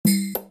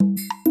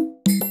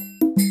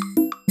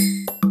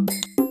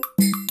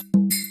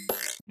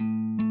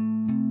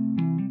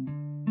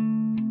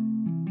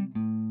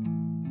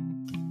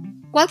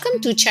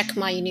Welcome to Check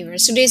My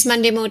Universe. Today's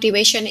Monday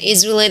motivation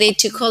is related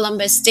to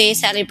Columbus Day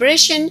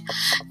celebration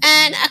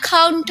and a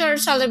counter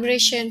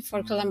celebration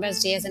for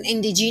Columbus Day as an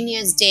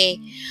Indigenous Day.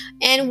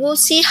 And we'll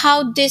see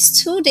how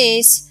these 2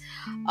 days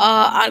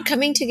are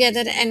coming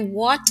together and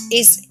what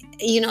is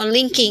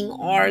linking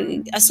or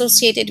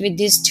associated with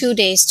these 2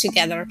 days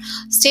together.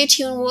 Stay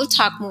tuned, we'll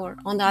talk more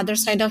on the other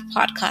side of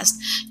podcast.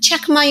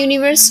 Check My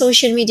Universe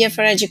social media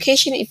for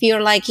education. If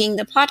you're liking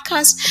the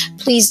podcast,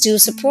 please do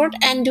support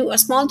and do a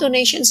small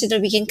donation so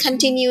that we can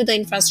continue the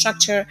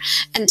infrastructure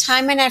and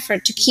time and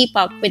effort to keep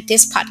up with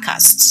these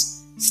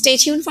podcasts. Stay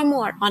tuned for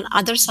more on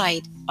other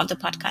side of the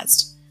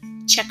podcast.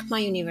 Check My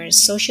Universe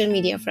social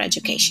media for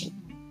education.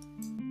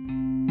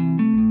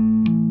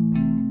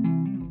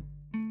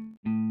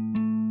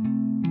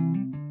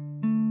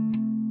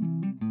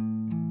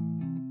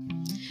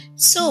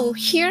 So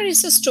here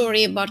is a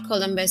story about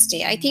Columbus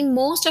Day. I think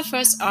most of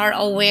us are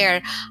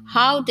aware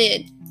how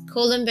did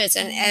Columbus,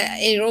 an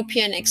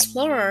European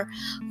explorer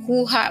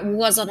who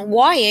was on a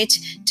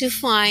voyage to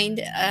find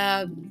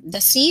the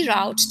sea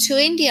route to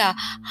India.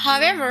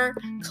 However,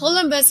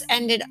 Columbus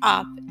ended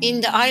up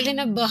in the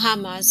island of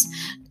Bahamas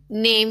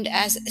named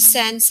as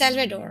San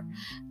Salvador.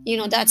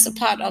 That's a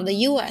part of the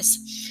US.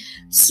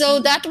 So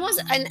that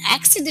was an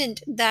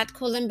accident that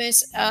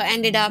Columbus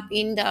ended up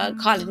in the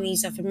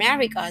colonies of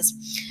Americas.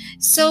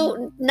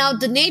 So now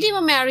the Native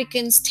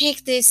Americans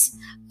take this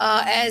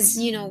as,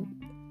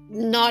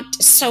 not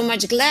so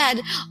much glad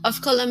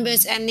of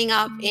Columbus ending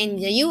up in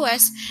the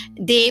US.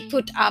 They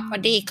put up a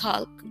day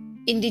called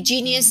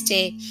Indigenous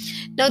Day.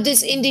 Now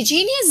this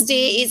Indigenous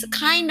Day is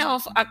kind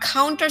of a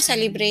counter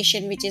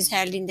celebration which is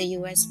held in the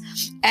US,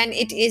 and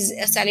it is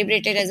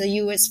celebrated as a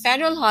US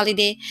federal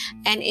holiday,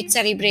 and it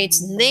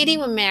celebrates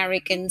Native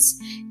Americans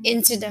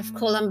instead of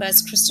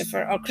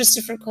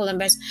Christopher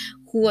Columbus,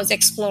 who was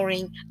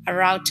exploring a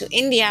route to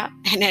India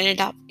and ended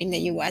up in the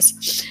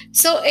US.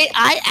 So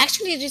I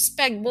actually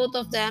respect both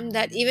of them,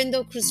 that even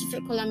though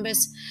Christopher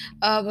Columbus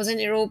was an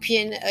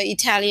European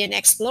Italian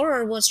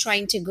explorer, was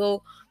trying to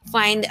go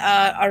find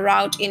a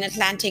route in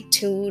Atlantic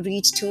to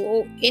reach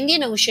to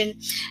Indian Ocean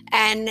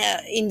and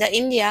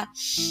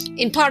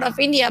in part of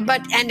India,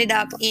 but ended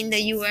up in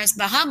the US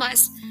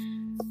Bahamas.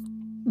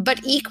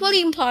 But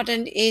equally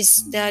important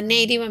is the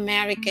Native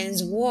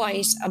Americans'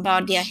 voice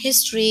about their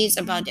histories,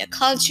 about their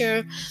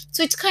culture.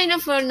 So it's kind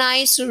of a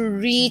nice,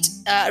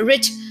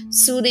 rich,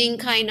 soothing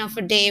kind of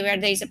a day where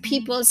there is a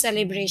people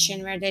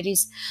celebration, where there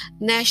is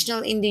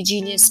National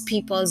Indigenous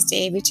Peoples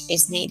Day, which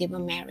is Native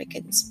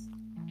Americans.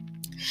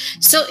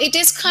 So it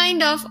is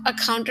kind of a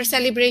counter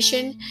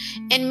celebration,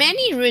 and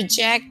many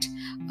reject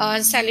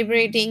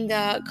celebrating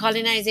the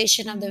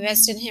colonization of the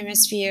Western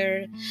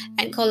Hemisphere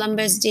and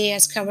Columbus Day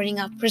as covering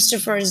up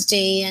Christopher's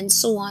Day and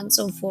so on and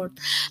so forth.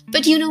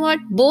 But you know what?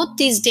 Both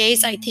these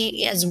days, I think,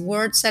 is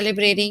worth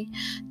celebrating,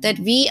 that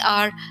we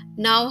are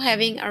now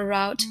having a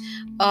route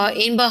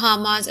in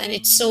Bahamas, and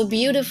it's so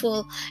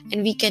beautiful,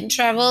 and we can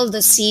travel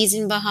the seas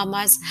in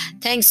Bahamas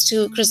thanks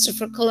to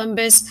Christopher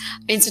Columbus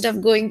instead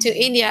of going to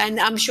India. And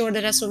I'm sure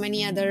there are so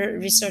many other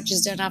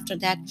researches done after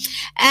that.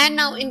 And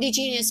now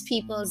Indigenous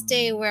Peoples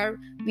Day, where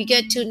we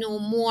get to know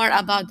more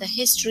about the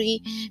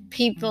history,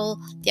 people,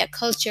 their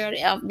culture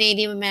of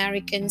Native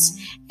Americans,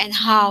 and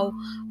how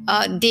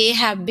they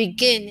have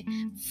begun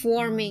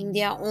forming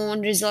their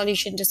own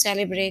resolution to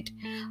celebrate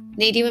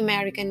Native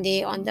American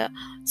Day on the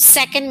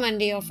second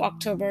Monday of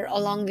October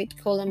along with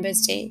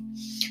Columbus Day.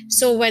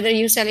 So whether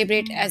you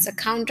celebrate as a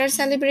counter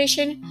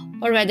celebration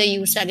or whether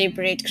you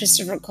celebrate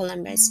Christopher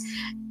Columbus,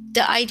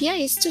 the idea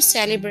is to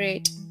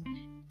celebrate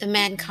the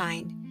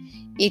mankind.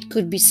 It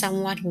could be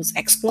someone who's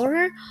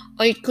explorer,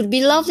 or it could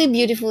be lovely,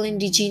 beautiful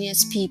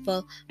indigenous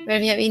people, where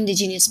we have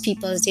Indigenous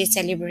Peoples Day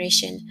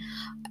celebration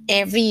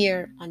every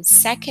year on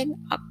second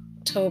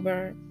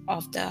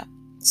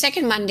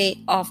Monday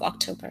of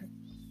October.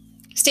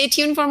 Stay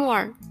tuned for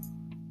more.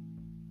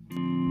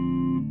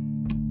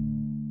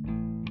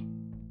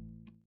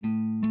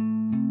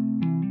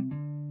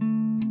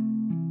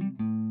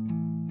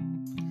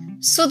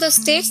 So the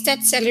states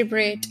that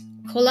celebrate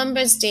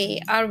Columbus Day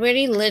are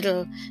very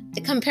little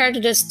compared to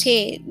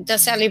the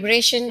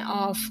celebration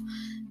of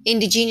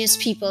Indigenous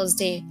Peoples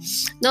Day.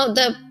 Now,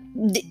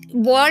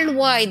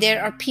 worldwide,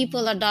 there are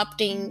people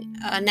adopting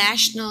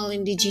National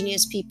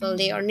Indigenous People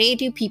Day or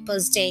Native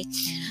Peoples Day,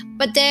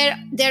 but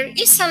there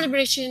is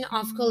celebration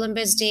of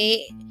Columbus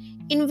Day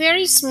in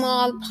very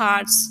small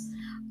parts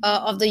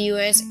of the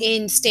U.S.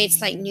 in states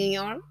like New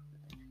York,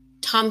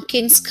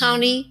 Tompkins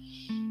County,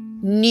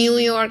 New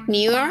York,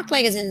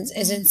 like as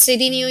in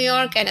city New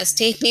York and a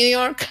state New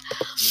York,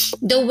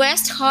 the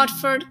West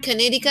Hartford,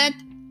 Connecticut,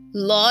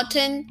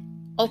 Lawton,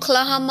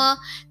 Oklahoma.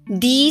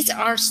 These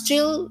are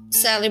still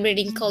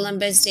celebrating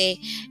Columbus Day,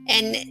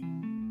 and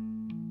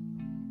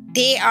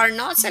they are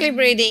not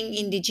celebrating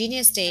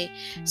Indigenous Day.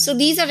 So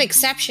these are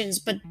exceptions,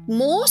 but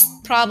most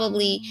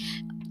probably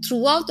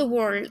throughout the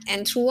world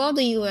and throughout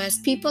the US,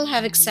 people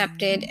have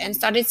accepted and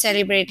started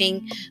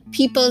celebrating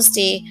People's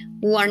Day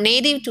who are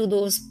native to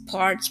those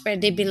parts where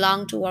they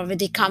belong to or where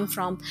they come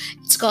from.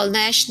 It's called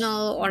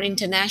National or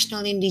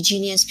International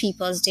Indigenous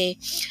Peoples Day.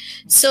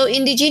 So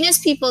Indigenous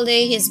People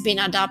Day has been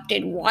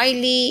adopted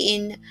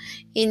widely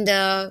in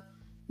the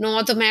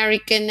North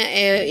American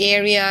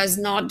areas,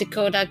 North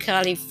Dakota,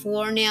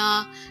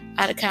 California,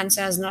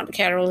 Arkansas, North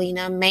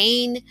Carolina,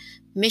 Maine,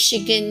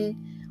 Michigan,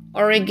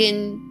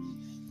 Oregon,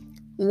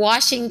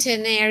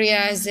 Washington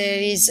areas. There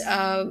is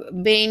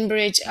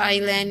Bainbridge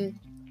Island,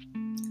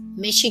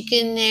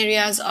 Michigan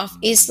areas of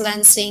East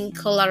Lansing,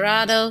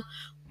 Colorado,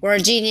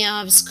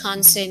 Virginia,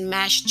 Wisconsin,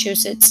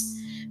 Massachusetts,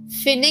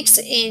 Phoenix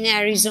in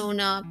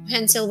Arizona,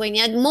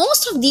 Pennsylvania.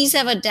 Most of these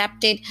have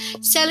adapted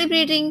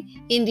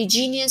celebrating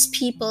Indigenous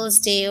Peoples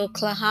Day.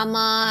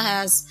 Oklahoma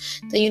has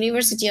the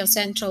University of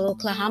Central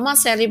Oklahoma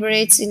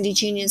celebrates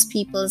Indigenous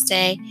Peoples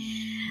Day.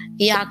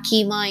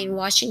 Yakima in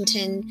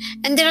Washington,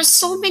 and there are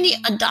so many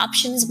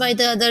adoptions by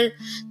the other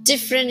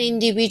different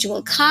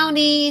individual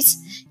counties,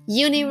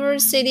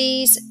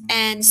 universities,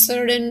 and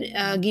certain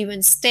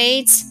given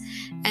states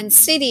and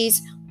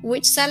cities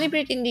which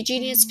celebrate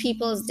Indigenous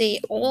Peoples Day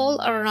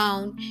all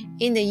around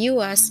in the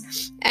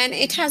US. And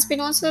it has been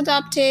also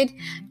adopted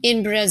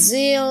in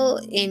Brazil,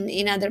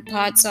 in other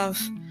parts of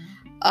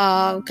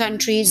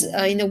countries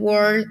in the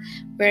world,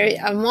 where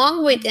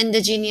along with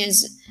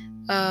Indigenous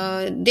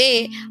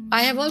Day,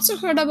 I have also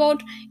heard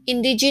about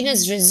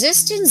Indigenous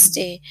Resistance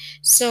Day.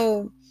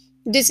 So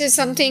this is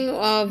something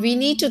we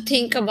need to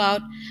think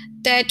about,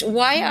 that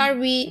why are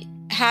we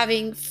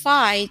having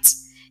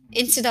fights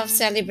instead of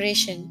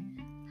celebration?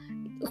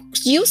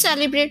 You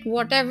celebrate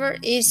whatever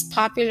is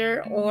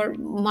popular or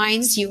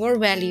minds your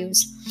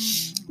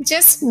values.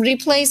 Just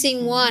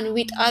replacing one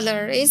with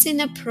other is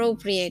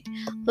inappropriate.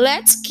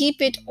 Let's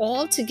keep it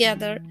all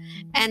together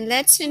and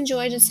let's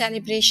enjoy the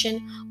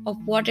celebration of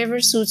whatever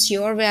suits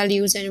your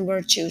values and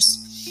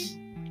virtues.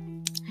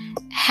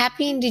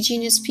 Happy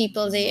Indigenous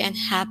People Day and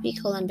happy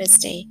Columbus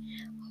Day.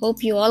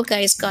 Hope you all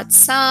guys got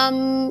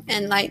some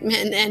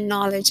enlightenment and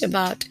knowledge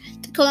about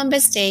the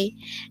Columbus Day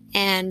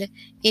and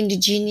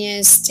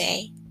Indigenous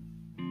Day.